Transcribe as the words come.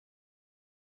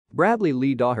Bradley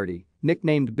Lee Daugherty,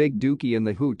 nicknamed Big Dukie in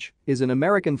the Hooch, is an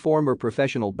American former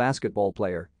professional basketball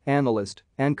player, analyst,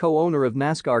 and co-owner of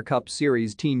NASCAR Cup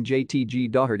Series team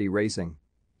JTG Daugherty Racing.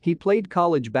 He played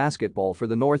college basketball for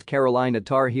the North Carolina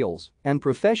Tar Heels and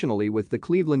professionally with the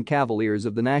Cleveland Cavaliers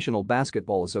of the National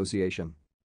Basketball Association.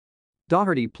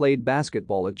 Daugherty played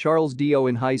basketball at Charles D.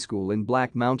 Owen High School in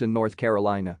Black Mountain, North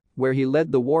Carolina, where he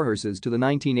led the Warhorses to the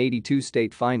 1982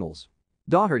 state finals.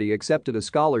 Daugherty accepted a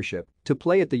scholarship to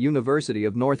play at the University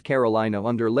of North Carolina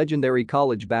under legendary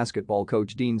college basketball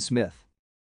coach Dean Smith.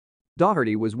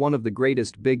 Daugherty was one of the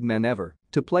greatest big men ever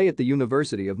to play at the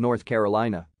University of North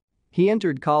Carolina. He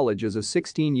entered college as a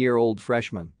 16-year-old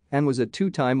freshman and was a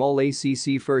two-time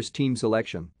All-ACC first-team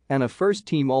selection and a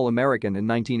first-team All-American in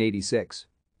 1986.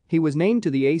 He was named to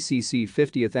the ACC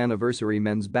 50th Anniversary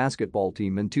Men's Basketball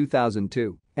Team in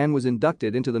 2002 and was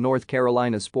inducted into the North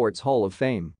Carolina Sports Hall of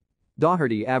Fame.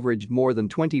 Daugherty averaged more than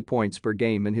 20 points per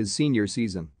game in his senior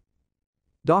season.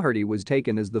 Daugherty was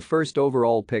taken as the first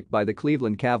overall pick by the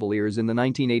Cleveland Cavaliers in the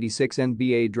 1986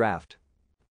 NBA draft.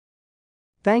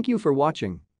 Thank you for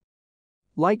watching.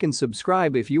 Like and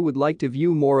subscribe if you would like to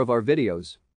view more of our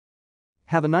videos.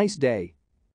 Have a nice day.